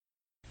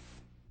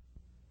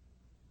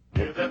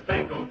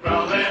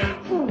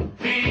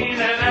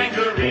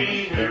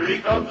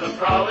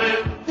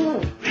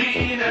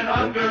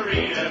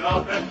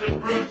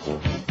roots.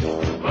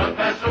 But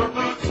that's no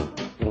boots.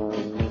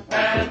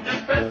 And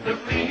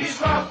defensively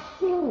he's rough.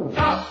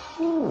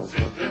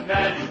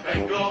 Cincinnati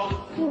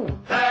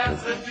Bengals.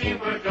 That's the team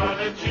we're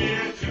gonna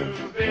cheer to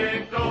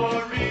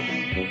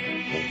victory.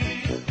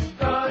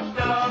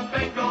 Touchdown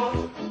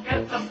Bengals.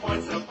 Get the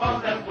points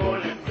upon that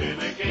board and win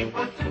a game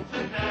for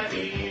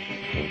Cincinnati.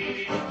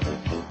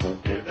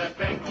 Hear that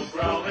Bengal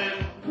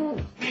growling.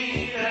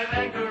 Mean and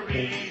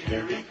angry.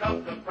 Here he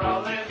comes the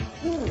prowling.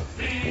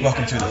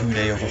 Welcome to the Who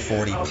Dey Over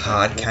 40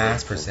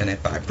 podcast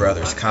presented by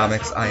Brothers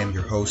Comics. I am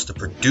your host, the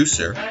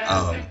producer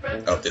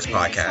of this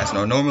podcast.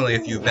 Now, normally,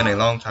 if you've been a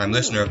long-time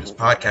listener of this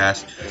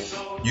podcast,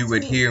 you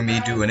would hear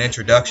me do an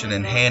introduction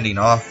and handing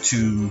off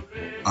to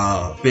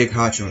Big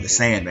Hutch or the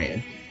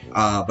Sandman.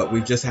 But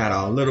we've just had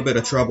a little bit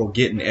of trouble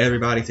getting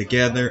everybody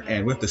together.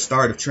 And with the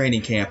start of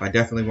training camp, I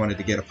definitely wanted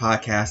to get a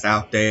podcast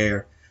out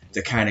there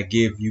to kind of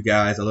give you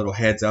guys a little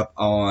heads up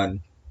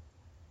on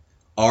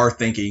our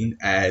thinking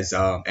as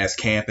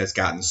camp has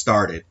gotten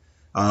started.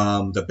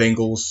 The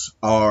Bengals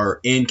are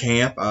in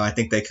camp. I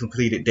think they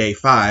completed day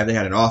 5. They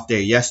had an off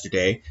day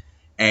yesterday.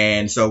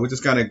 And so we're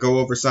just going to go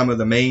over some of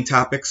the main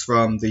topics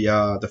from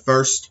the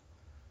first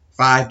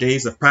 5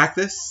 days of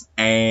practice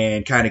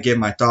and kind of give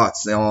my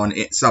thoughts on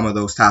some of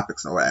those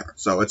topics or whatever.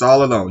 So it's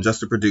all alone,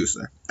 just a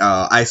producer.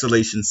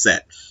 Isolation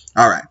set.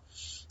 All right.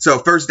 So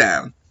first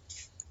down.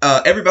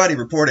 Everybody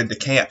reported to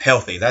camp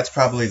healthy. That's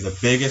probably the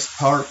biggest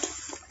part.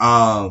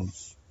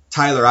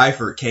 Tyler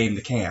Eifert came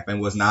to camp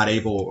and was not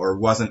able or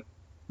wasn't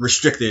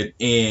restricted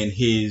in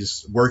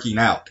his working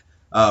out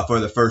for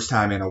the first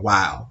time in a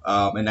while.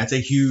 And that's a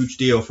huge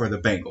deal for the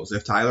Bengals.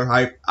 If Tyler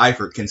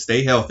Eifert can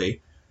stay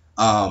healthy,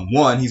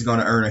 one, he's going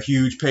to earn a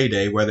huge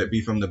payday, whether it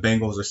be from the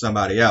Bengals or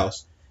somebody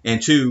else.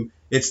 And two,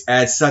 it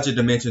adds such a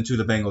dimension to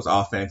the Bengals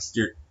offense.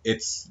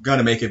 It's going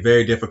to make it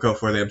very difficult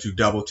for them to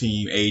double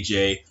team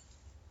AJ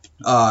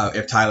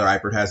if Tyler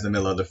Eifert has the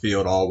middle of the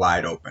field all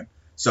wide open.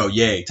 So,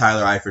 yay,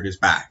 Tyler Eifert is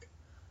back.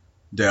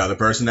 The other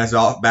person that's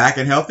back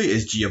and healthy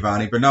is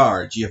Giovanni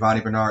Bernard.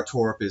 Giovanni Bernard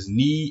tore up his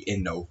knee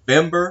in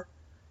November,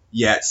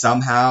 yet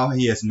somehow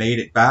he has made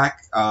it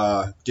back.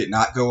 Did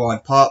not go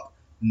on PUP,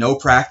 no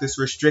practice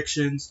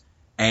restrictions,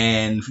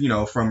 and,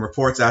 from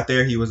reports out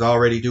there, he was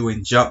already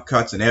doing jump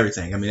cuts and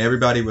everything. I mean,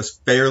 everybody was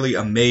fairly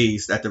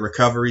amazed at the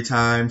recovery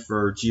time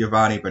for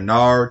Giovanni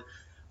Bernard.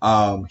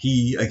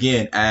 He,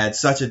 again, adds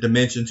such a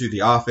dimension to the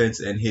offense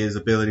and his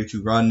ability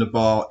to run the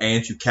ball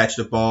and to catch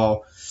the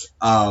ball.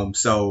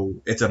 So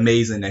it's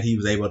amazing that he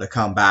was able to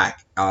come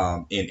back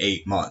in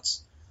 8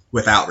 months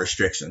without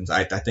restrictions.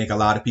 I think a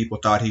lot of people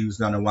thought he was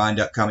going to wind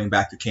up coming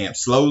back to camp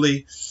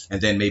slowly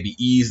and then maybe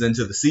ease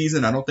into the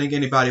season. I don't think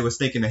anybody was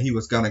thinking that he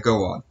was going to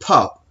go on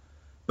PUP,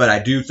 but I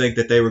do think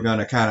that they were going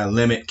to kind of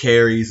limit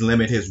carries,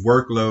 limit his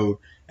workload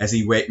as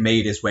he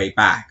made his way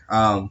back.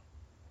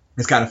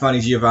 It's kind of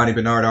funny, Giovanni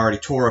Bernard already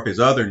tore up his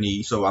other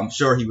knee, so I'm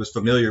sure he was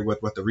familiar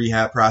with what the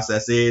rehab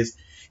process is.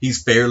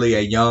 He's fairly a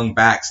young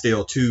back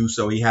still, too,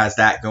 so he has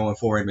that going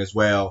for him as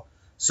well.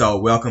 So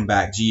welcome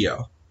back,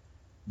 Gio.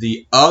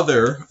 The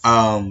other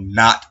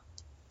not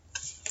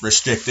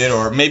restricted,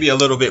 or maybe a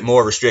little bit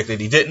more restricted,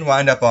 he didn't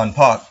wind up on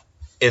PUP,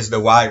 is the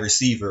wide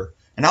receiver.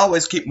 And I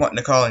always keep wanting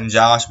to call him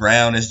Josh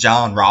Brown as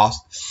John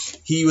Ross.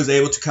 He was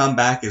able to come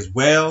back as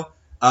well.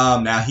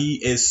 Now,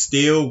 he is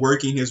still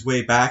working his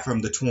way back from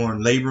the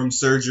torn labrum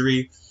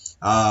surgery.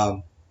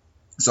 So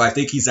I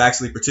think he's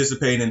actually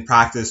participating in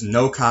practice,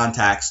 no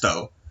contacts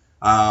though.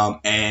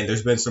 And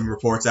there's been some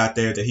reports out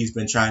there that he's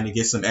been trying to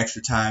get some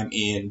extra time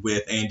in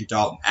with Andy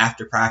Dalton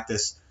after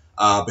practice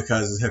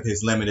because of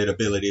his limited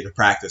ability to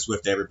practice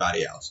with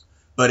everybody else.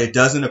 But it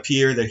doesn't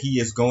appear that he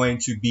is going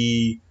to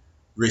be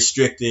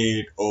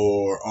restricted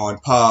or on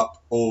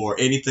PUP or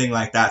anything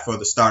like that for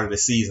the start of the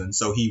season.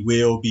 So he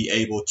will be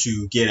able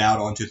to get out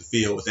onto the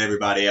field with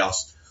everybody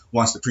else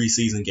once the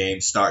preseason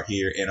games start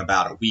here in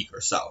about a week or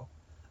so.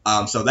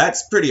 So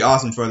that's pretty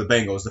awesome for the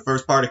Bengals. The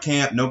first part of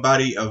camp,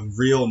 nobody of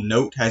real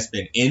note has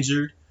been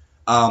injured,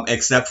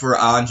 except for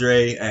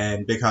Andre,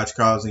 and Big Hutch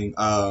calls him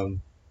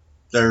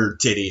Third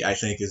Titty, I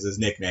think is his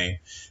nickname.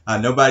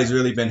 Nobody's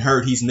really been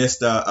hurt. He's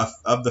missed,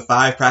 of the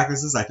 5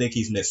 practices, I think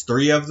he's missed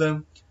 3 of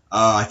them.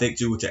 I think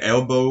due to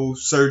elbow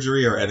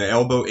surgery or an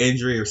elbow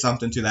injury or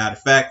something to that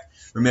effect.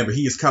 Remember,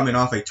 he is coming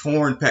off a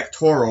torn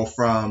pectoral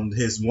from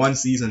his one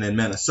season in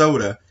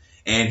Minnesota,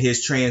 and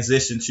his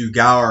transition to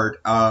guard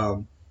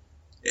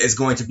is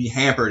going to be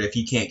hampered if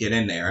he can't get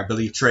in there. I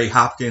believe Trey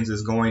Hopkins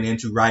is going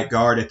into right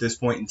guard at this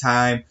point in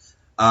time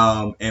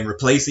and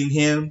replacing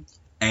him.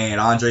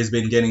 And Andre's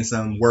been getting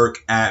some work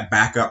at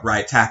backup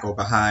right tackle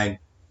behind,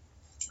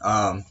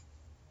 I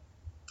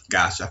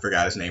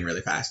forgot his name really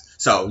fast.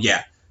 So,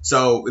 yeah.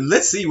 So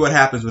let's see what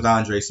happens with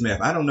Andre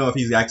Smith. I don't know if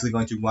he's actually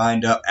going to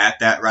wind up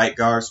at that right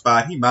guard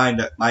spot. He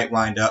might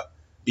wind up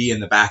being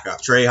the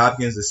backup. Trey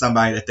Hopkins is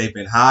somebody that they've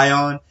been high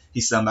on.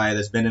 He's somebody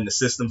that's been in the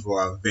system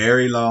for a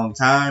very long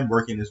time,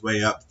 working his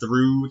way up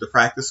through the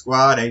practice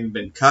squad, even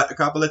been cut a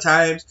couple of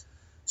times.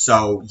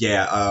 So,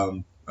 yeah,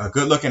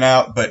 good looking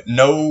out, but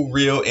no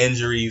real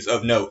injuries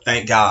of note,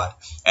 thank God.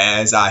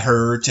 As I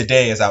heard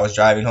today as I was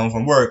driving home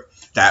from work,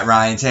 that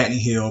Ryan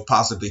Tannehill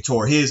possibly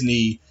tore his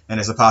knee, and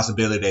there's a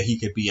possibility that he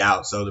could be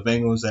out. So the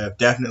Bengals have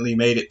definitely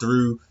made it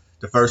through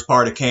the first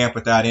part of camp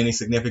without any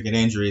significant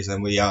injuries,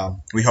 and we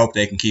hope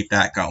they can keep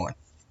that going.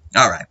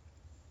 All right.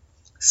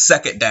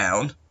 Second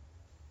down.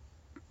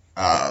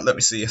 Let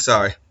me see.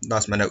 Sorry,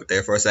 lost my note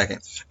there for a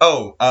second.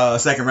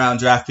 Second round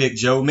draft pick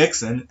Joe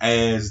Mixon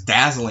as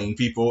dazzling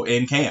people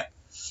in camp.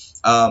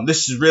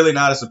 This is really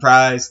not a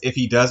surprise if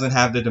he doesn't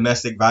have the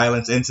domestic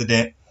violence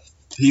incident.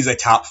 He's a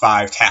top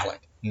 5 talent.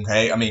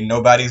 Okay, I mean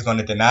nobody's going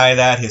to deny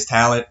that his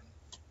talent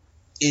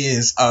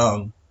is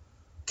kind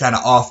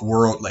of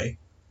off-worldly.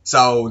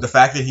 So the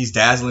fact that he's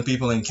dazzling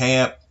people in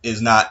camp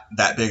is not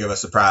that big of a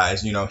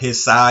surprise. You know,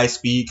 his size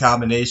speed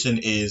combination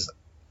is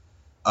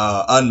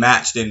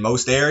unmatched in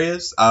most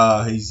areas.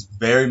 He's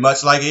very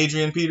much like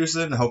Adrian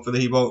Peterson. Hopefully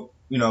he won't,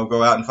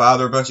 go out and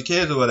father a bunch of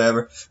kids or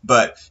whatever.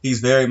 But he's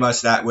very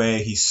much that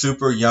way. He's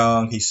super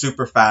young. He's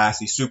super fast.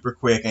 He's super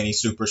quick. And he's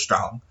super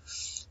strong.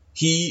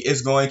 He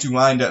is going to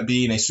wind up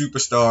being a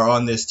superstar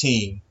on this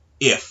team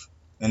if,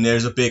 and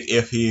there's a big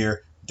if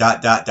here, ...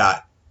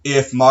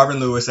 if Marvin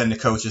Lewis and the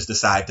coaches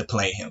decide to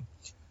play him.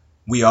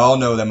 We all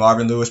know that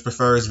Marvin Lewis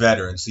prefers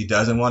veterans. He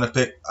doesn't want to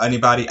pick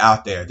anybody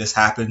out there. This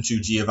happened to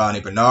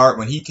Giovanni Bernard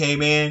when he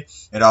came in.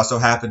 It also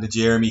happened to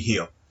Jeremy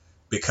Hill.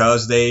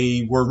 Because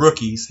they were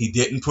rookies, he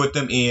didn't put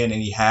them in,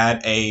 and he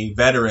had a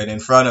veteran in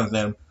front of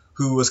them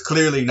who was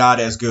clearly not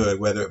as good,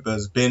 whether it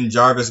was Ben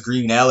Jarvis,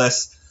 Green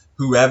Ellis,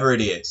 whoever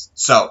it is.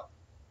 So,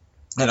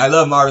 and I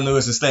love Marvin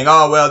Lewis's thing.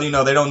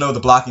 They don't know the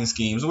blocking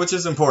schemes, which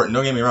is important.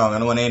 Don't get me wrong. I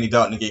don't want Andy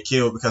Dalton to get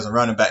killed because a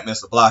running back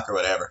missed a block or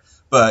whatever.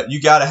 But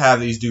you got to have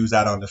these dudes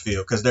out on the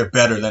field because they're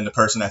better than the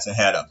person that's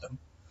ahead of them.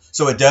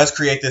 So it does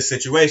create this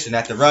situation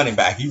at the running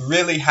back. You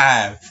really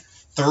have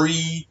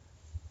 3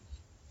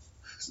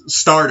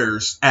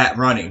 starters at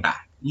running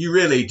back. You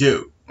really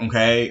do.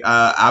 Okay.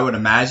 I would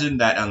imagine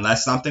that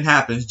unless something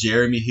happens,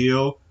 Jeremy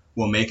Hill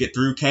will make it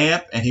through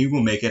camp and he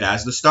will make it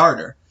as the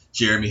starter.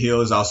 Jeremy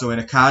Hill is also in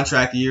a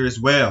contract year as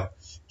well.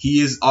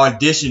 He is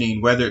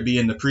auditioning, whether it be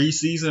in the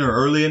preseason or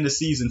early in the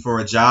season, for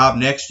a job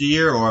next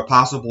year or a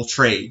possible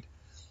trade.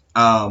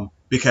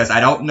 Because I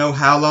don't know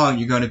how long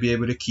you're going to be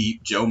able to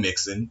keep Joe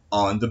Mixon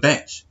on the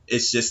bench.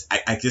 It's just,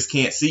 I just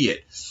can't see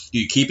it. Do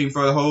you keep him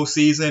for the whole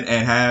season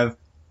and have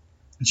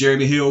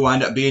Jeremy Hill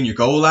wind up being your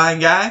goal line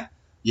guy?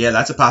 Yeah,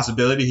 that's a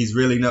possibility. He's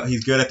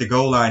good at the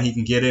goal line. He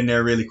can get in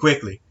there really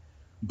quickly.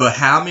 But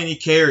how many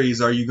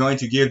carries are you going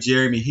to give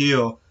Jeremy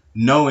Hill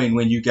knowing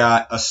when you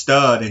got a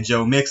stud and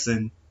Joe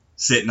Mixon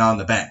sitting on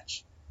the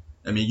bench?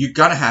 I mean, you're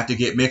going to have to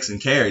get Mixon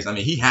carries. I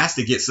mean, he has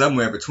to get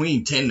somewhere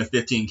between 10 to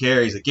 15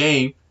 carries a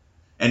game.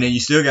 And then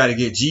you still got to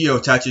get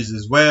Gio touches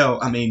as well.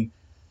 I mean,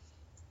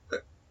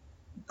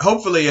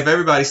 hopefully if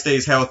everybody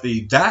stays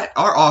healthy, that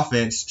our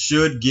offense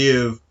should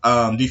give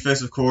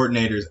defensive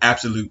coordinators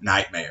absolute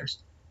nightmares.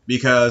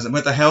 Because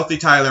with a healthy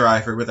Tyler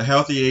Eifert, with a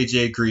healthy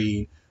A.J.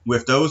 Green,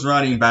 with those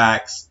running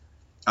backs,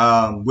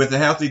 with a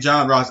healthy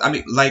John Ross, I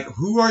mean,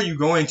 who are you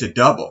going to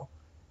double?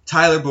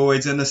 Tyler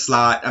Boyd's in the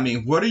slot. I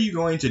mean, what are you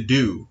going to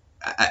do?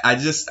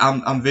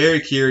 I'm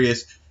very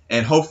curious,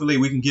 and hopefully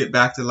we can get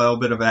back to a little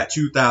bit of that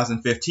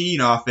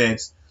 2015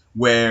 offense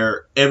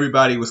where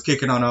everybody was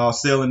kicking on all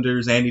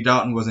cylinders. Andy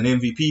Dalton was an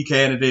MVP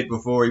candidate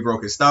before he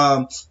broke his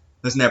thumb.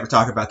 Let's never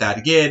talk about that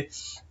again.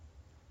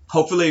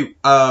 Hopefully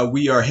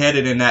we are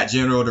headed in that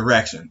general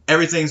direction.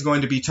 Everything's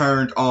going to be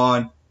turned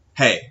on,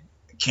 hey,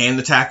 can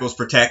the tackles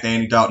protect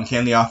Andy Dalton?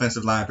 Can the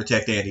offensive line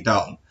protect Andy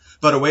Dalton?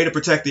 But a way to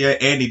protect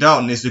Andy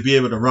Dalton is to be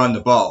able to run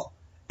the ball.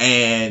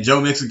 And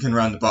Joe Mixon can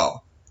run the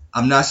ball.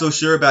 I'm not so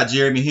sure about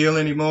Jeremy Hill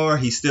anymore.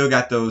 He's still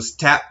got those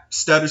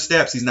stutter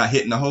steps. He's not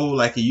hitting the hole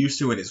like he used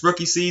to in his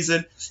rookie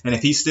season. And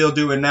if he's still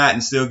doing that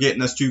and still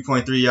getting us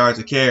 2.3 yards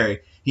a carry,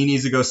 he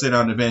needs to go sit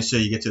on the bench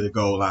till you get to the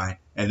goal line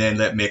and then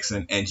let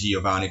Mixon and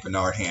Giovanni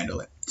Bernard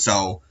handle it.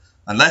 So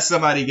unless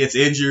somebody gets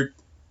injured,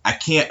 I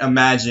can't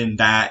imagine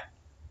that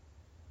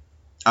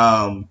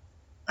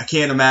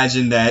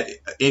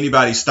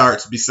anybody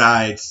starts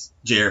besides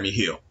Jeremy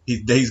Hill.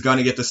 He's going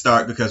to get the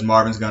start because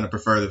Marvin's going to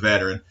prefer the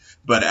veteran.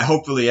 But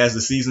hopefully as the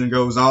season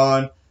goes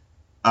on,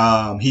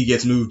 he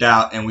gets moved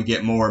out and we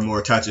get more and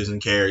more touches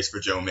and carries for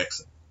Joe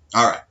Mixon.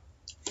 All right,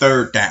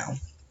 third down.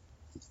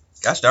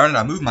 Gosh darn it,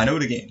 I moved my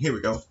note again. Here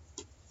we go.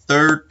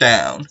 Third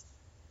down.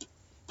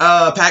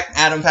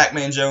 Adam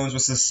Pac-Man Jones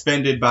was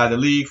suspended by the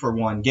league for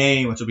 1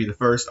 game, which will be the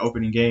first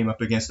opening game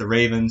up against the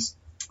Ravens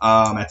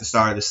at the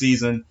start of the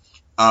season.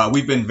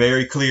 We've been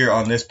very clear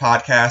on this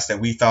podcast that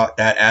we thought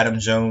that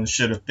Adam Jones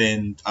should have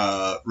been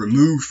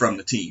removed from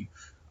the team.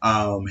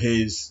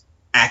 His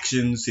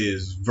actions,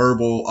 his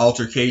verbal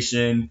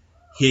altercation,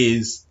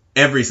 his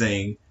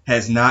everything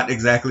has not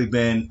exactly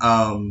been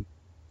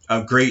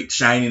a great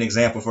shining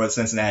example for the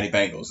Cincinnati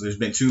Bengals. There's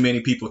been too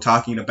many people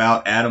talking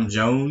about Adam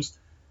Jones,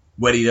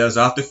 what he does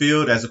off the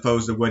field, as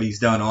opposed to what he's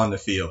done on the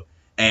field.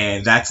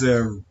 And that's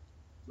a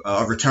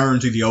return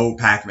to the old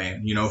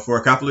Pac-Man. You know, for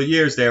a couple of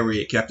years there where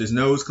he kept his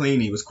nose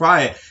clean, he was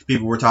quiet,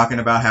 people were talking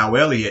about how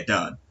well he had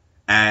done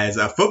as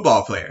a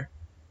football player.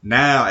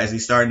 Now, as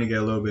he's starting to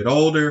get a little bit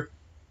older,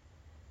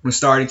 we're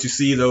starting to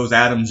see those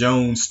Adam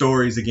Jones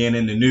stories again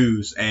in the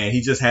news, and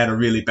he just had a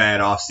really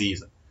bad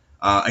offseason.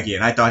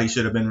 Again, I thought he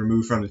should have been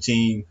removed from the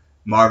team.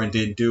 Marvin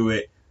didn't do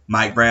it.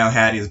 Mike Brown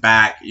had his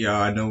back.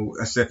 I know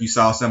if you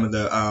saw some of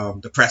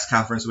the press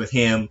conference with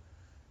him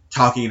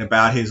talking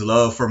about his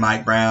love for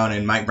Mike Brown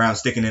and Mike Brown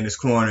sticking in his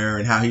corner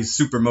and how he's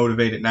super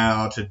motivated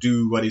now to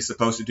do what he's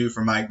supposed to do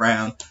for Mike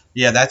Brown.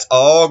 Yeah, that's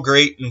all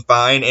great and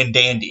fine and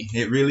dandy.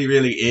 It really,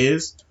 really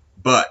is.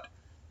 But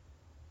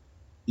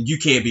you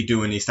can't be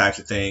doing these types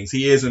of things.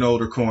 He is an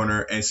older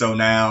corner, and so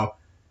now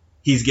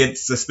he's getting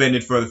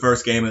suspended for the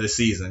first game of the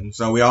season.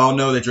 So we all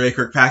know that Dre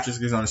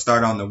Kirkpatrick is going to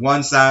start on the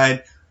one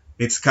side.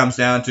 It comes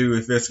down to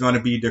if it's going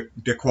to be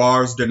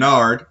DeQuars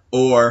Denard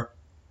or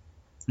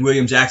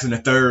William Jackson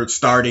III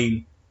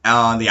starting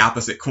on the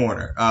opposite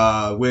corner.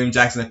 William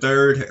Jackson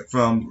III,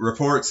 from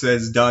reports,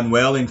 has done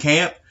well in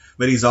camp,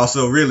 but he's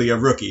also really a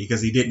rookie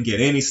because he didn't get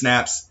any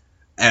snaps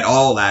at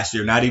all last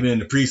year, not even in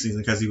the preseason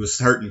because he was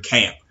hurt in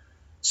camp.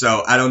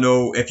 So I don't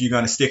know if you're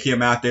going to stick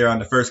him out there on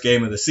the first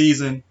game of the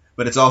season,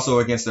 but it's also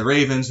against the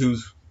Ravens, who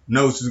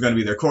knows who's going to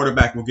be their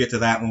quarterback. We'll get to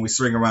that when we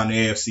swing around the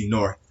AFC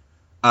North.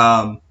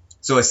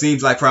 So it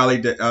seems like probably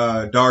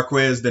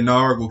Darqueze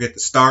Dennard will get the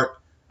start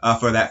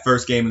for that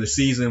first game of the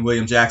season.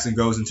 William Jackson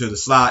goes into the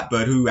slot,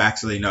 but who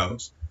actually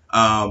knows?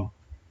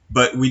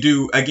 But we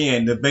do,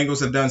 again, the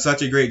Bengals have done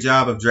such a great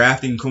job of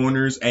drafting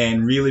corners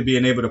and really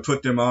being able to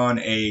put them on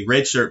a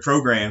redshirt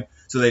program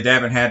so they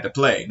haven't had to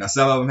play. Now,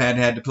 some of them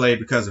hadn't had to play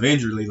because of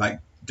injury, like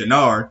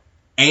Dennard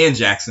and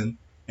Jackson.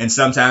 And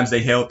sometimes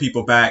they held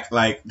people back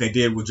like they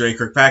did with Dre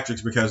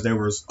Kirkpatrick because there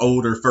was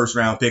older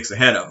first-round picks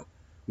ahead of them,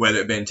 whether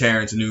it been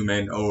Terrence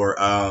Newman or,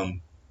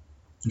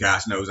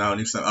 gosh knows, I don't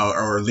even,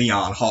 or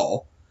Leon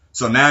Hall.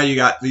 So now you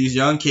got these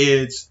young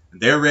kids.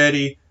 They're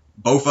ready.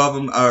 Both of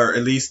them are,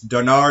 at least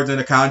Dennard's in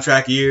a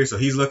contract year, so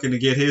he's looking to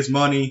get his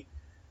money.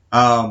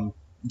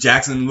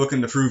 Jackson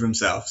looking to prove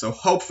himself. So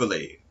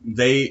hopefully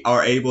they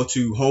are able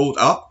to hold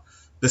up.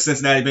 The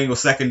Cincinnati Bengals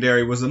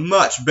secondary was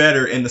much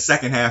better in the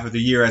second half of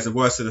the year as it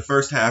was to the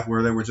first half,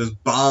 where there were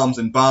just bombs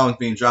and bombs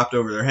being dropped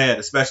over their head,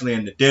 especially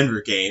in the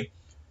Denver game.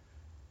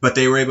 But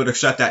they were able to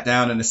shut that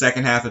down in the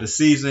second half of the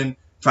season,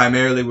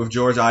 primarily with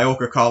George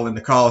Iocca calling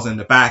the calls in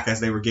the back as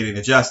they were getting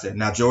adjusted.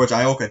 Now, George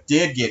Iocca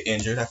did get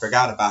injured. I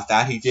forgot about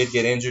that. He did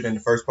get injured in the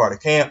first part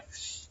of camp.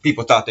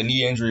 People thought the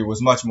knee injury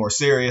was much more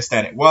serious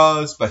than it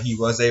was, but he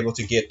was able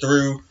to get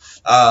through.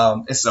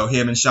 And so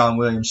him and Sean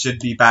Williams should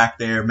be back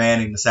there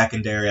manning the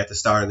secondary at the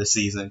start of the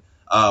season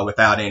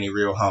without any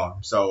real harm.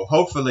 So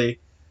hopefully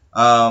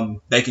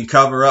they can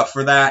cover up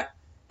for that.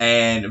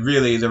 And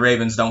really, the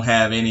Ravens don't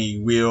have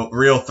any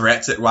real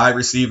threats at wide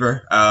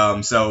receiver.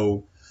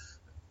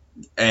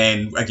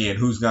 And again,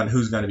 who's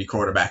gonna be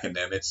quarterbacking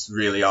them? It's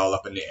really all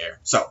up in the air.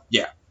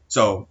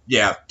 So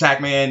yeah,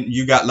 Pac-Man,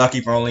 you got lucky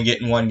for only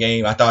getting one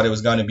game. I thought it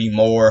was gonna be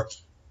more,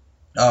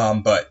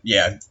 but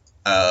yeah,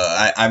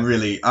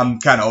 I'm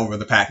kind of over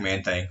the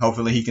Pac-Man thing.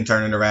 Hopefully he can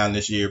turn it around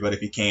this year, but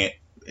if he can't,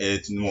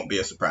 it won't be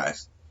a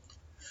surprise.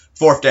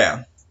 Fourth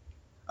down,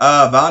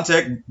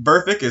 Vontaze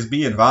Burfict is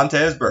being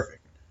Vontaze Burfict.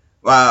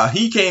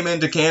 He came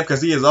into camp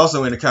because he is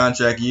also in a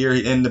contract year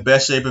in the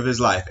best shape of his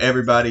life.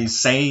 Everybody's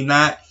saying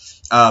that.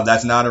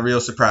 That's not a real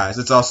surprise.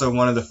 It's also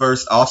one of the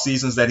first off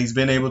seasons that he's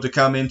been able to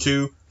come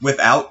into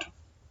without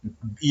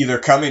either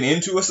coming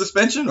into a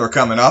suspension or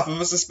coming off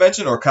of a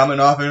suspension or coming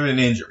off of an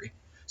injury.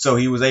 So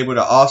he was able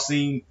to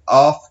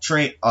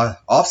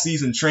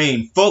off-season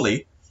train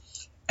fully.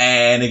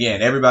 And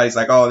again, everybody's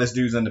like, oh, this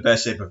dude's in the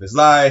best shape of his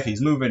life.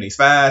 He's moving, he's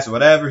fast,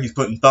 whatever. He's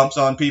putting thumps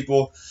on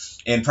people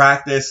in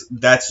practice.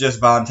 That's just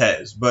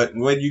Vontaze. But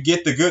when you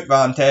get the good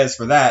Vontaze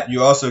for that,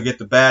 you also get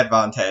the bad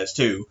Vontaze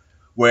too.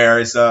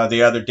 Whereas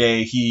the other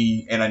day,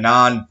 he, in a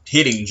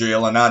non-hitting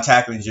drill, a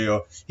non-tackling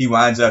drill, he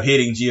winds up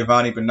hitting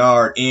Giovanni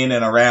Bernard in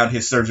and around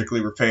his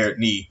surgically repaired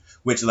knee,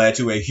 which led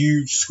to a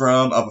huge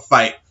scrum of a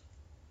fight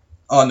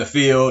on the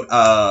field.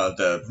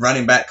 The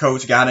running back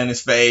coach got in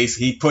his face.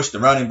 He pushed the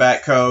running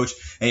back coach,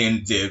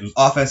 and the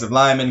offensive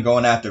lineman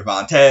going after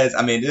Vontaze.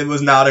 I mean, it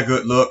was not a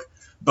good look.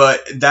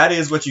 But that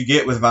is what you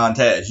get with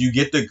Vontaze. You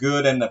get the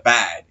good and the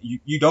bad.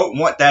 You don't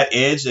want that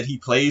edge that he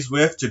plays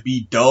with to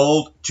be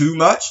dulled too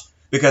much.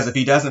 Because if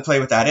he doesn't play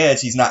with that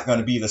edge, he's not going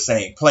to be the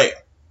same player.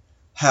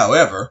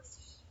 However,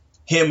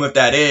 him with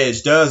that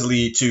edge does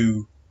lead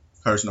to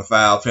personal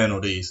foul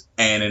penalties.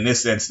 And in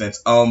this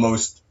instance,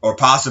 almost or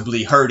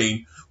possibly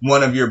hurting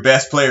one of your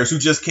best players who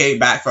just came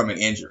back from an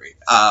injury.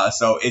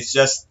 So it's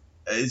just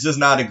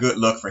not a good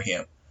look for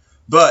him.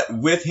 But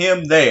with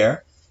him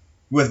there,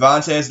 with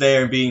Vontaze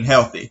there and being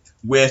healthy,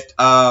 with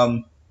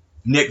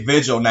Nick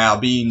Vigil now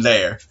being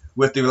there,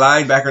 with the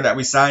linebacker that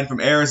we signed from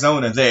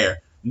Arizona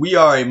there, we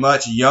are a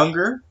much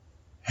younger,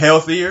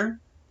 healthier,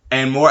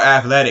 and more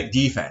athletic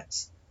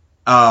defense.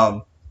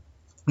 In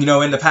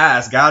the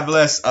past, God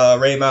bless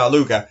Ray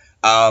Maluka,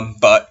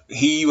 but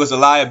he was a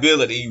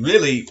liability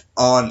really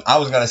on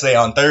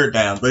third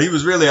down, but he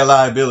was really a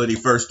liability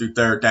first through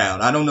third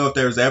down. I don't know if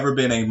there's ever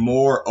been a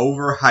more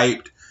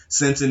overhyped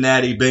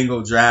Cincinnati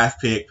Bengal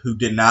draft pick who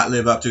did not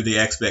live up to the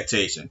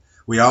expectation.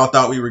 We all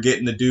thought we were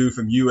getting the dude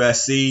from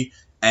USC,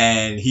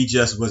 and he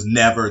just was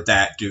never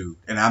that dude.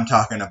 And I'm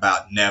talking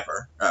about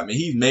never. I mean,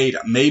 he made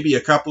maybe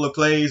a couple of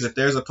plays. If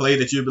there's a play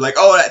that you'd be like,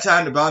 oh, that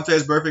time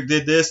Devontae Burfict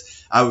did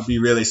this, I would be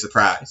really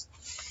surprised.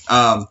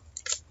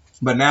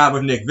 But now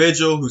with Nick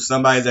Vigil, who's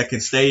somebody that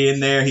can stay in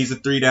there, he's a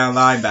 3-down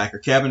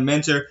linebacker. Kevin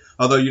Minter,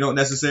 although you don't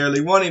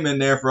necessarily want him in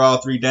there for all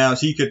 3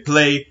 downs, he could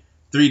play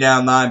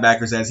 3-down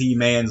linebackers as he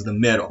mans the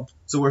middle.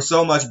 So we're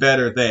so much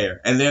better there.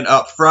 And then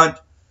up front,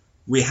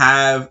 we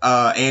have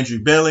Andrew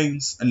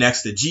Billings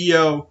next to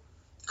Gio,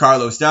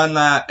 Carlos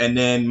Dunlap, and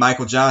then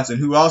Michael Johnson,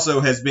 who also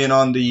has been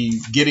on the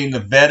getting the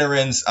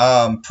veterans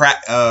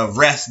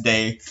rest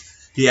day.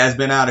 He has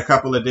been out a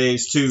couple of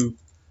days too.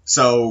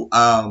 So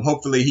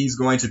hopefully he's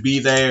going to be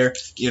there.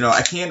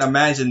 I can't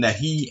imagine that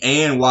he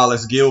and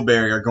Wallace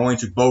Gilberry are going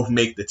to both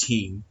make the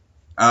team.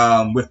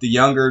 With the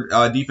younger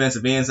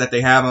defensive ends that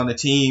they have on the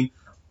team,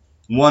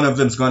 one of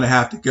them's going to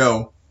have to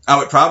go. I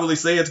would probably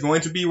say it's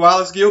going to be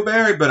Wallace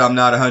Gilberry, but I'm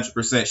not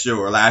 100%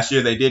 sure. Last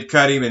year they did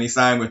cut him and he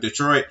signed with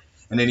Detroit,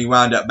 and then he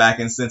wound up back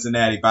in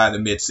Cincinnati by the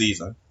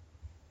midseason.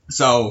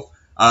 So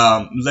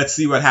let's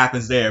see what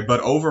happens there.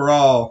 But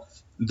overall,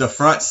 the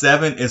front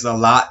 7 is a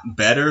lot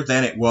better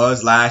than it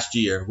was last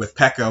year with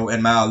Peko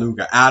and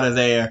Maualuga out of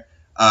there.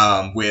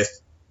 What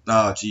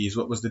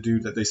was the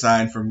dude that they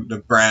signed from the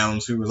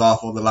Browns who was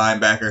awful, the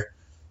linebacker?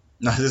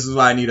 No, this is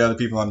why I need other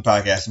people on the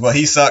podcast. Well,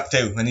 he sucked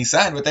too, and he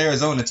signed with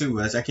Arizona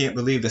too. I can't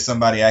believe that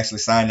somebody actually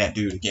signed that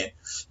dude again.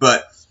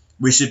 But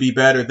we should be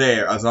better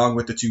there, along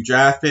with the 2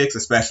 draft picks,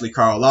 especially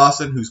Carl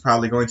Lawson, who's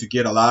probably going to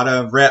get a lot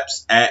of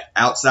reps at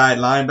outside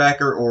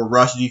linebacker or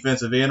rush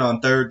defensive end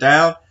on 3rd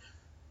down.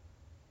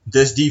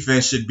 This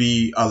defense should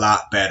be a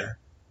lot better.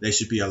 They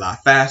should be a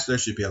lot faster,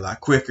 should be a lot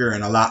quicker,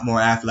 and a lot more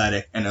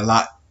athletic, and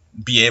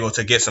be able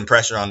to get some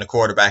pressure on the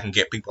quarterback and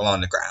get people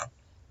on the ground.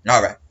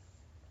 All right.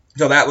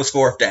 So that was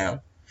 4th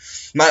down.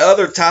 My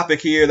other topic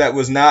here that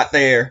was not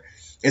there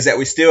is that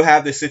we still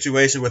have this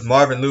situation with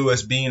Marvin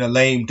Lewis being a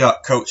lame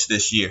duck coach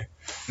this year.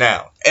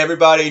 Now,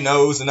 everybody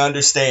knows and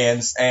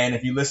understands, and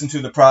if you listen to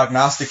the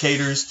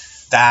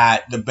prognosticators,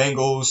 that the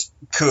Bengals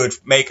could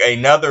make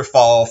another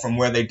fall from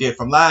where they did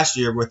from last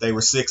year, where they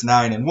were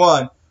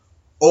 6-9-1,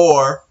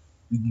 or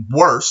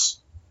worse,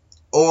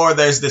 or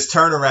there's this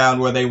turnaround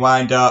where they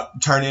wind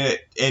up turning it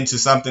into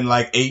something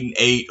like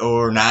 8-8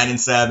 or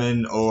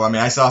 9-7, or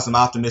I saw some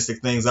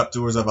optimistic things up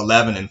towards of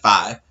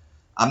 11-5.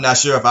 I'm not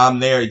sure if I'm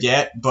there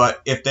yet,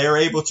 but if they're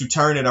able to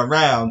turn it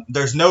around,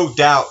 there's no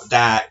doubt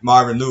that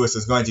Marvin Lewis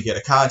is going to get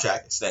a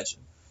contract extension.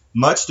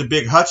 Much to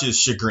Big Hutch's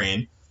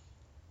chagrin,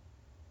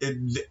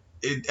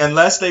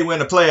 unless they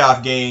win a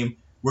playoff game,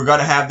 we're going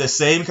to have the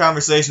same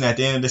conversation at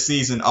the end of the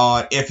season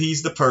on if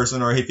he's the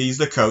person or if he's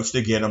the coach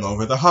to get him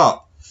over the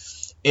hump.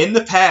 In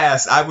the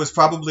past, I was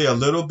probably a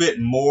little bit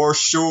more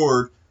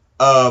sure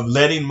of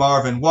letting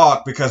Marvin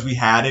walk because we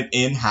had an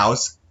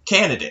in-house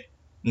candidate.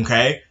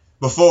 Okay?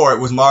 Before, it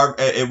was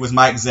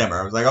Mike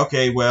Zimmer. I was like,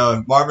 okay, well,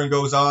 if Marvin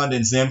goes on,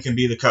 then Zim can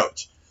be the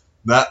coach.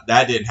 But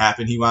that didn't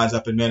happen. He winds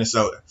up in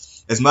Minnesota.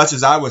 As much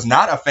as I was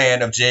not a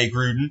fan of Jay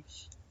Gruden,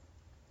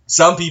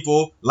 some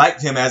people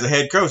liked him as a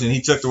head coach, and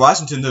he took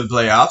Washington to the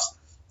playoffs.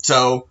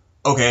 So,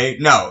 okay,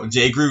 no,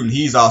 Jay Gruden,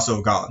 he's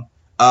also gone.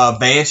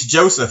 Vance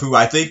Joseph, who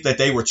I think that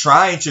they were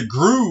trying to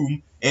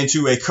groom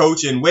into a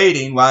coach in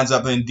waiting, winds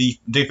up in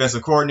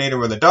defensive coordinator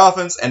with the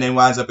Dolphins, and then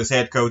winds up as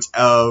head coach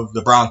of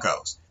the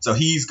Broncos. So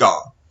he's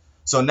gone.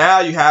 So now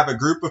you have a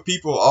group of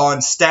people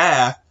on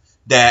staff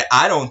that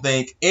I don't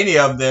think any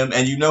of them,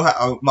 and you know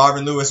how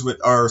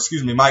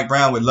Mike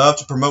Brown would love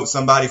to promote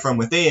somebody from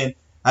within.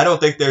 I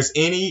don't think there's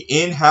any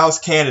in-house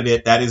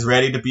candidate that is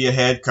ready to be a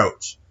head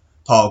coach.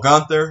 Paul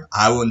Guenther,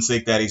 I wouldn't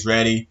think that he's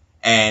ready.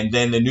 And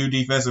then the new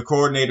defensive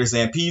coordinator,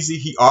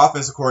 Zampese,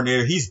 offensive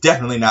coordinator, he's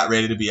definitely not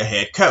ready to be a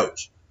head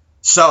coach.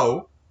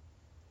 So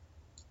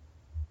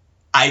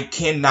I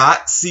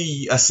cannot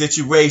see a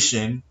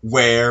situation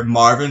where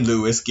Marvin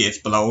Lewis gets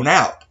blown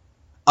out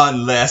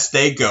unless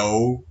they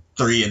go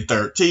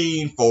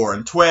 3-13,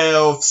 4-12,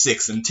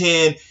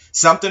 6-10,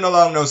 something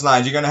along those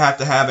lines. You're going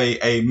to have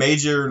a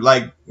major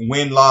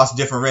win-loss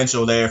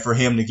differential there for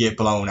him to get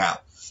blown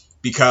out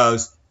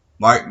because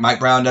Mike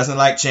Brown doesn't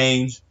like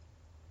change.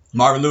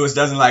 Marvin Lewis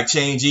doesn't like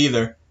change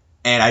either.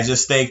 And I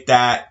just think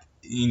that,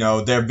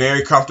 they're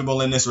very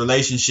comfortable in this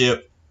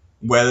relationship.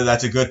 Whether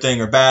that's a good thing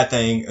or bad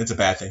thing, it's a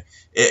bad thing.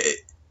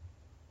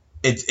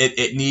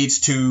 It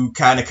needs to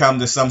kind of come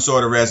to some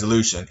sort of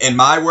resolution. In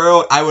my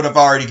world, I would have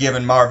already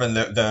given Marvin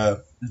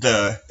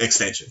the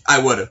extension.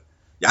 I would have.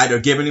 I'd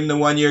have given him the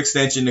 1-year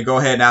extension to go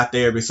ahead out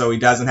there so he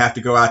doesn't have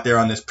to go out there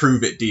on this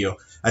prove-it deal.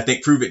 I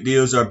think prove-it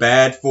deals are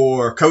bad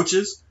for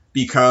coaches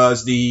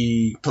because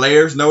the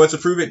players know it's a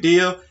prove-it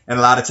deal, and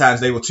a lot of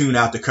times they will tune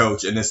out the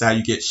coach, and that's how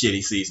you get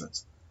shitty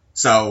seasons.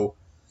 So,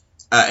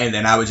 and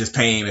then I would just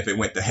pay him if it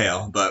went to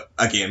hell. But,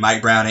 again,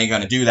 Mike Brown ain't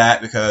going to do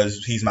that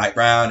because he's Mike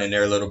Brown, and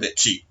they're a little bit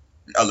cheap.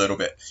 A little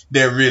bit.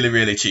 They're really,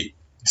 really cheap.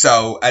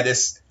 So,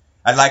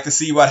 I'd like to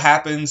see what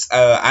happens.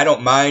 I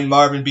don't mind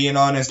Marvin being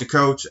on as the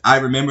coach. I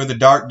remember the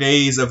dark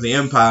days of the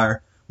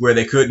Empire where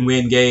they couldn't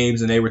win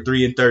games and they were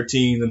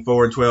 3-13 and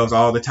 4-12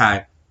 all the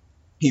time.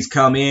 He's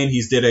come in,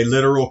 he's did a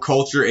literal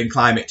culture and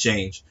climate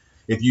change.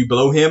 If you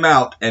blow him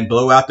out and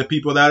blow out the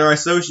people that are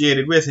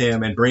associated with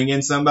him and bring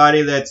in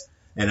somebody that's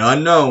an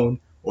unknown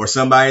or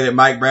somebody that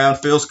Mike Brown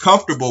feels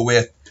comfortable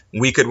with,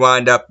 we could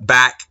wind up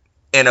back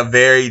in a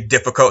very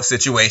difficult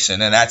situation.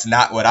 And that's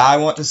not what I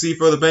want to see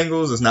for the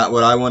Bengals. It's not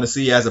what I want to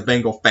see as a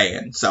Bengal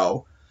fan.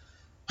 So,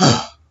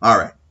 all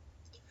right.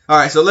 All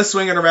right, so let's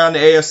swing it around the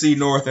AFC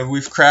North, and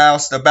we've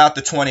crossed about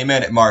the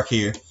 20-minute mark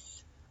here.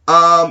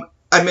 I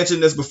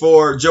mentioned this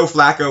before. Joe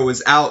Flacco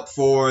is out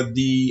for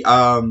the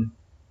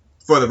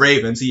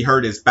Ravens. He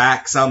hurt his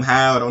back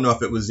somehow. I don't know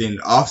if it was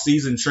in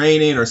off-season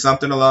training or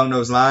something along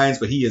those lines,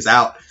 but he is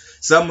out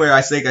somewhere,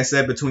 I think I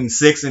said, between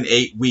 6 and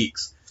 8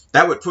 weeks.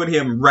 That would put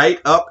him right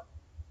up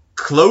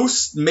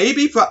close,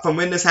 maybe from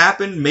when this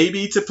happened,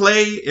 maybe to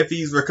play if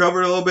he's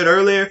recovered a little bit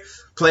earlier,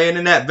 playing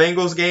in that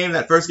Bengals game,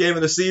 that first game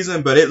of the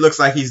season, but it looks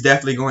like he's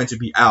definitely going to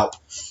be out.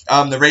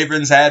 The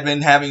Ravens had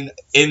been having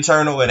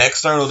internal and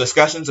external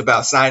discussions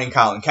about signing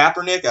Colin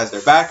Kaepernick as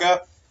their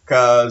backup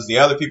because the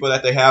other people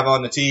that they have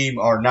on the team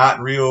are not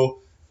real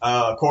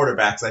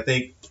quarterbacks. I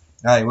think,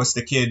 what's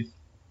the kid?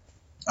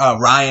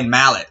 Ryan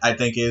Mallett, I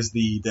think, is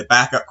the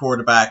backup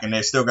quarterback, and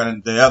they're still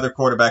the other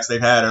quarterbacks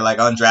they've had are like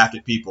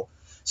undrafted people.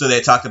 So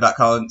they talked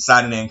about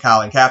signing in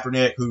Colin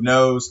Kaepernick. Who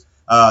knows?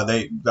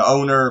 The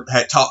owner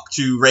had talked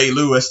to Ray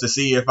Lewis to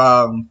see if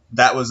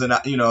that was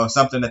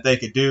something that they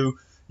could do.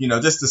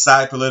 Just a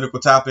side political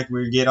topic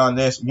we get on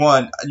this.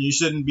 One, you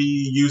shouldn't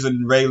be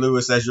using Ray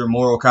Lewis as your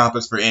moral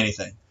compass for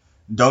anything.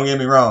 Don't get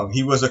me wrong.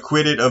 He was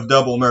acquitted of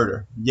double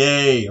murder.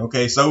 Yay.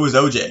 Okay, so was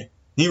OJ.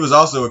 He was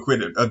also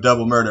acquitted of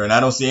double murder, and I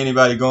don't see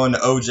anybody going to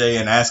OJ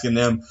and asking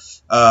them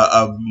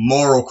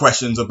moral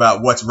questions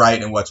about what's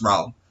right and what's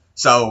wrong.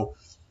 So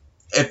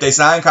if they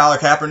sign Colin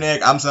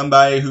Kaepernick, I'm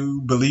somebody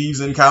who believes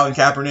in Colin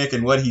Kaepernick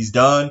and what he's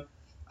done.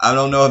 I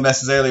don't know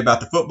necessarily about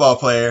the football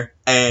player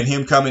and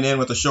him coming in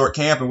with a short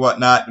camp and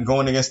whatnot and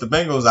going against the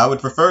Bengals. I would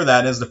prefer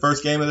that as the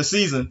first game of the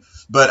season,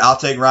 but I'll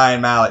take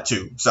Ryan Mallett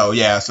too. So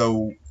yeah,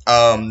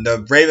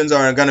 the Ravens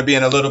are going to be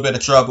in a little bit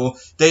of trouble.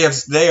 They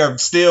have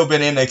still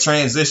been in a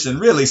transition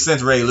really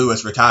since Ray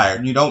Lewis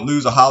retired. You don't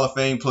lose a Hall of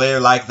Fame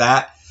player like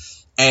that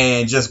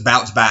and just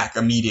bounce back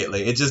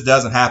immediately. It just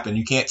doesn't happen.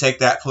 You can't take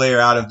that player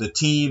out of the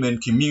team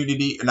and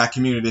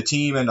the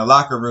team and the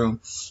locker room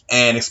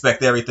and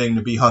expect everything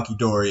to be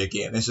hunky-dory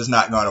again. It's just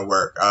not going to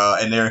work.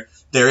 And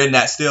they're in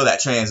that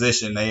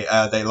transition.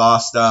 They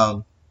lost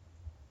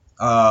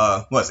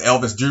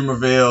Elvis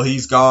Drummondville,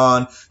 he's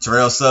gone.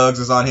 Terrell Suggs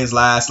is on his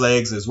last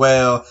legs as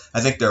well.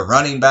 I think their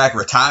running back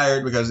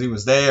retired because he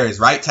was there. His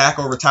right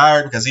tackle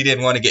retired because he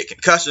didn't want to get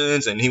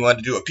concussions and he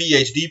wanted to do a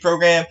PhD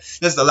program.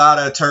 There's a lot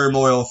of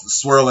turmoil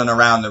swirling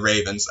around the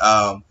Ravens.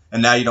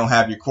 And now you don't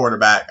have your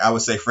quarterback. I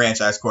would say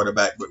franchise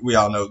quarterback, but we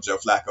all know Joe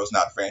Flacco's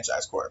not a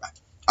franchise quarterback.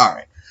 All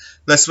right,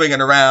 let's swing it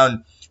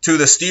around to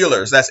the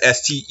Steelers. That's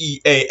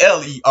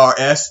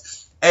Steelers.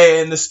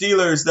 And the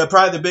Steelers,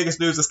 probably the biggest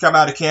news that's come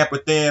out of camp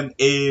with them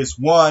is,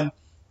 one,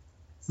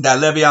 that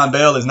Le'Veon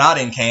Bell is not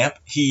in camp.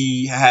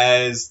 He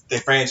has the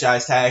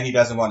franchise tag. He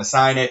doesn't want to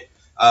sign it.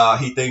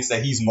 He thinks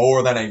that he's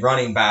more than a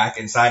running back,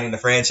 and signing the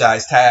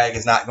franchise tag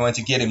is not going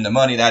to get him the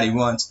money that he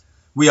wants.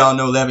 We all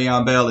know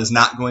Le'Veon Bell is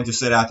not going to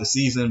sit out the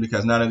season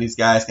because none of these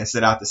guys can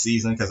sit out the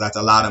season because that's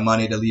a lot of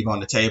money to leave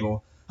on the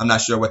table. I'm not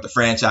sure what the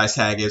franchise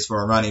tag is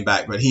for a running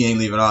back, but he ain't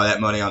leaving all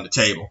that money on the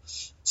table.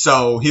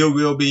 So he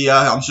will be,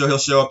 I'm sure he'll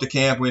show up to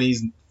camp when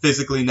he's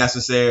physically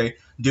necessary.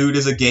 Dude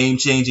is a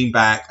game-changing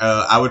back.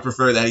 I would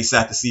prefer that he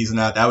sat the season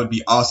out. That would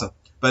be awesome.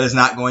 But it's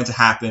not going to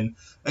happen.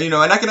 And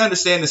I can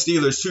understand the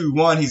Steelers, too.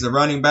 One, he's a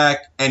running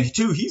back. And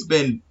two, he's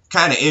been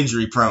kind of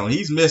injury-prone.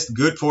 He's missed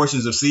good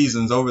portions of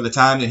seasons over the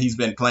time that he's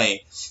been playing.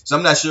 So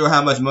I'm not sure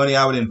how much money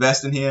I would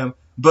invest in him.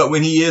 But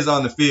when he is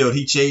on the field,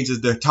 he changes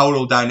the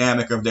total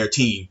dynamic of their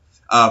team.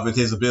 With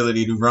his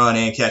ability to run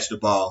and catch the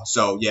ball.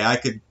 So, yeah,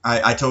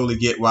 I totally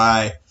get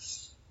why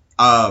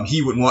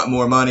he would want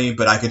more money,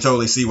 but I can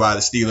totally see why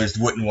the Steelers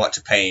wouldn't want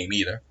to pay him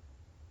either.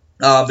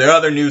 The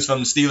other news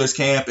from the Steelers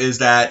camp is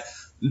that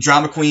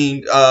drama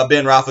queen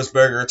Ben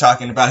Roethlisberger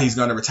talking about he's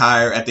going to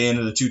retire at the end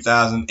of the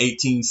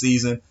 2018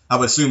 season. I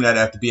would assume that'd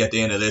have to be at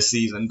the end of this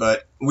season,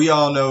 but we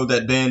all know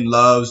that Ben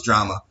loves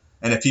drama.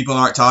 And if people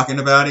aren't talking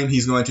about him,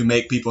 he's going to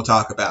make people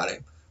talk about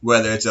him.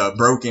 Whether it's a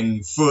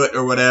broken foot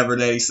or whatever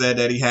that he said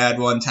that he had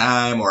one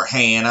time, or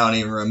hand, I don't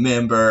even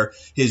remember.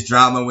 His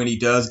drama when he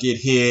does get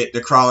hit, the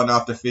crawling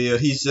off the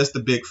field. He's just a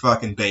big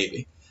fucking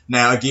baby.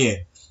 Now, again,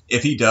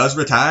 if he does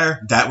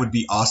retire, that would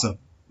be awesome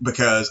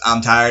because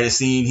I'm tired of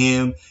seeing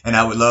him, and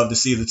I would love to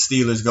see the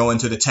Steelers go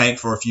into the tank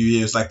for a few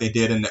years like they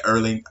did in the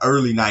early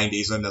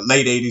 90s, and the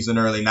late 80s and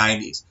early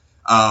 90s,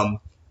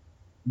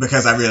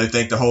 because I really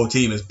think the whole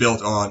team is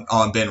built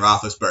on Ben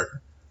Roethlisberger.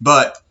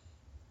 But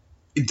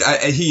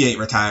he ain't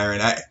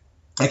retiring. I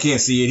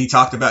can't see it. He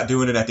talked about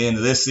doing it at the end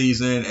of this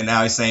season, and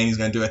now he's saying he's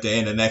going to do it at the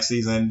end of next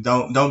season.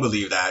 Don't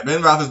believe that.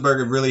 Ben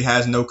Roethlisberger really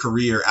has no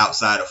career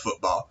outside of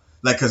football.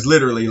 Because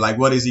literally,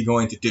 what is he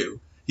going to do?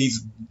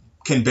 He's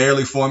can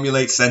barely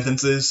formulate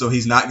sentences, so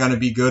he's not going to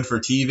be good for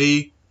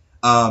TV.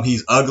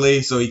 He's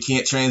ugly, so he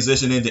can't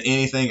transition into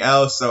anything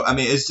else. So, I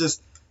mean, it's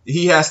just,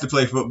 he has to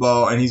play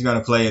football, and he's going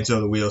to play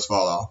until the wheels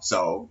fall off.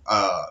 So,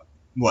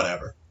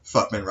 whatever.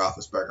 Fuck Ben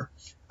Roethlisberger.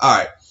 All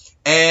right.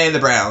 And the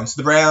Browns.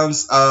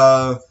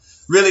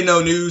 Really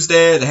no news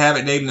there. They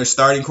haven't named their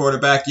starting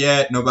quarterback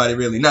yet. Nobody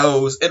really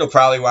knows. It'll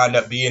probably wind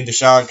up being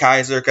Deshaun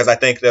Kaiser because I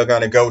think they're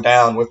going to go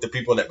down with the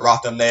people that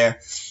brought them there.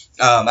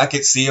 I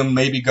could see them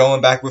maybe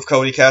going back with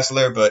Cody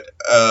Kessler, but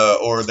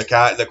or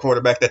the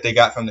quarterback that they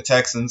got from the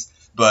Texans.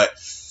 But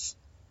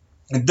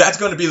that's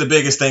going to be the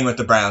biggest thing with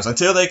the Browns.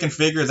 Until they can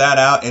figure that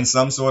out in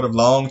some sort of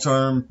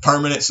long-term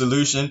permanent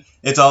solution,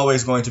 it's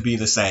always going to be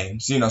the same.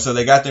 So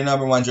they got their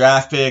number 1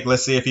 draft pick.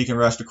 Let's see if he can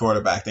rush the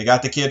quarterback. They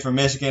got the kid from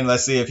Michigan.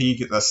 Let's see if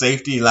he a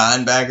safety,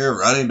 linebacker,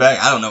 running back.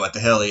 I don't know what the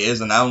hell he is,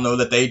 and I don't know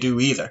that they do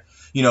either.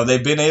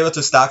 They've been able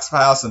to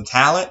stockpile some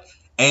talent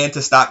and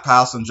to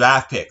stockpile some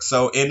draft picks.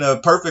 So in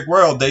a perfect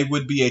world, they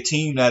would be a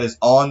team that is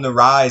on the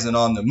rise and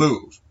on the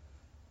move.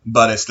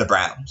 But it's the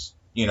Browns.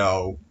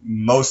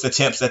 Most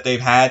attempts that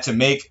they've had to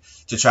make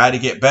to try to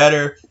get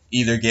better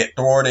either get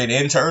thwarted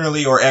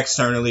internally or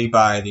externally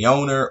by the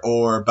owner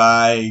or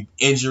by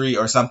injury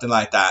or something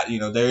like that.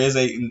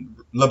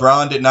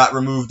 LeBron did not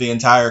remove the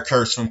entire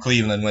curse from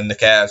Cleveland when the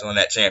Cavs won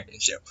that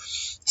championship.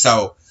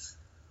 So,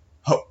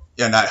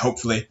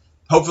 hopefully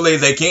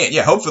they can't.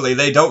 Yeah, hopefully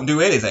they don't do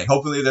anything.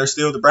 Hopefully they're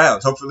still the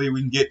Browns. Hopefully we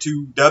can get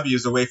 2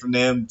 W's away from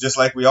them just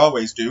like we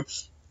always do.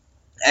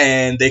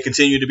 And they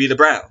continue to be the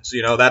Browns.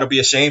 That'll be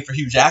a shame for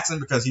Hugh Jackson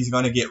because he's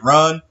going to get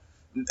run.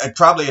 And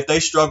probably if they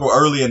struggle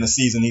early in the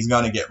season, he's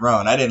going to get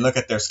run. I didn't look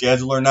at their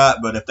schedule or not,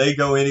 but if they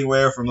go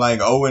anywhere from like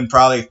 0-3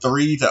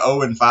 to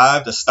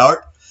 0-5 to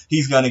start,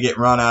 he's going to get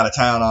run out of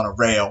town on a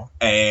rail.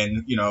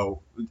 And,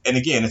 and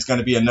again, it's going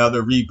to be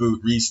another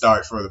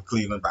restart for the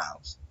Cleveland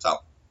Browns. So,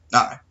 all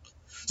right.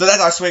 So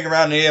that's our swing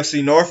around the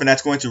AFC North, and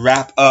that's going to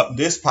wrap up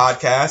this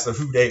podcast of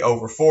Who Dey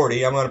Over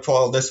 40. I'm going to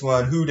call this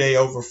one Who Dey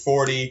Over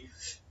 40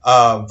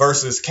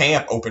 versus the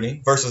camp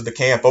opening.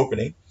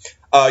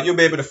 You'll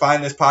be able to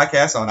find this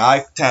podcast on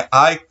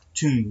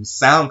iTunes,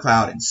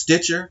 SoundCloud, and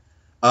Stitcher.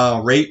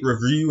 Rate,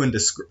 review, and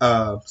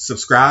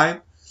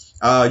subscribe.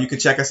 You can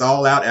check us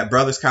all out at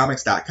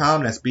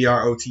brotherscomics.com. That's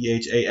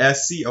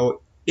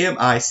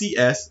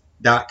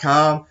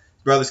BROTHASCOMICS.com.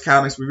 Brothers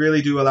Comics, we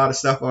really do a lot of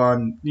stuff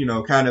on,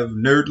 kind of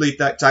nerdly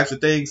types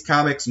of things,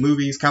 comics,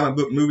 movies, comic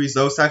book movies,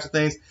 those types of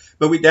things.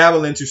 But we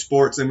dabble into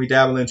sports and we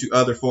dabble into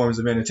other forms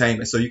of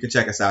entertainment. So you can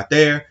check us out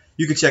there.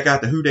 You can check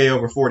out the Who Dey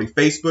Over 40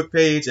 Facebook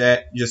page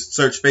just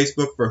search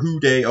Facebook for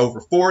Who Dey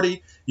Over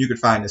 40. You can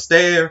find us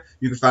there.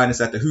 You can find us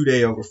at the Who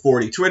Dey Over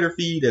 40 Twitter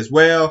feed as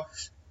well.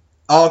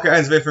 All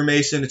kinds of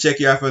information to check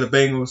you out for the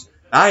Bengals.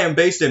 I am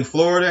based in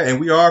Florida, and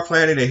we are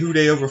planning a Who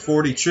Dey Over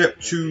 40 trip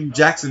to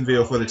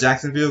Jacksonville for the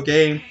Jacksonville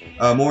game.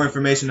 More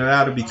information on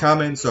that will be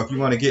coming, so if you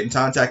want to get in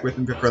contact with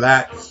me for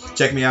that,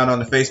 check me out on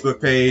the Facebook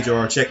page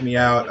or check me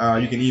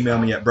out. You can email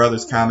me at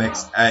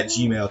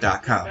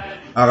brotherscomics@gmail.com.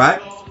 All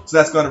right, so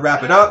that's going to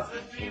wrap it up.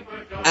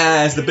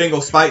 As the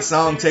Bengals fight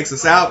song takes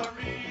us out,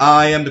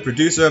 I am the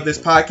producer of this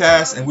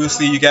podcast, and we'll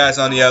see you guys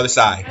on the other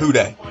side. Who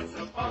Dey?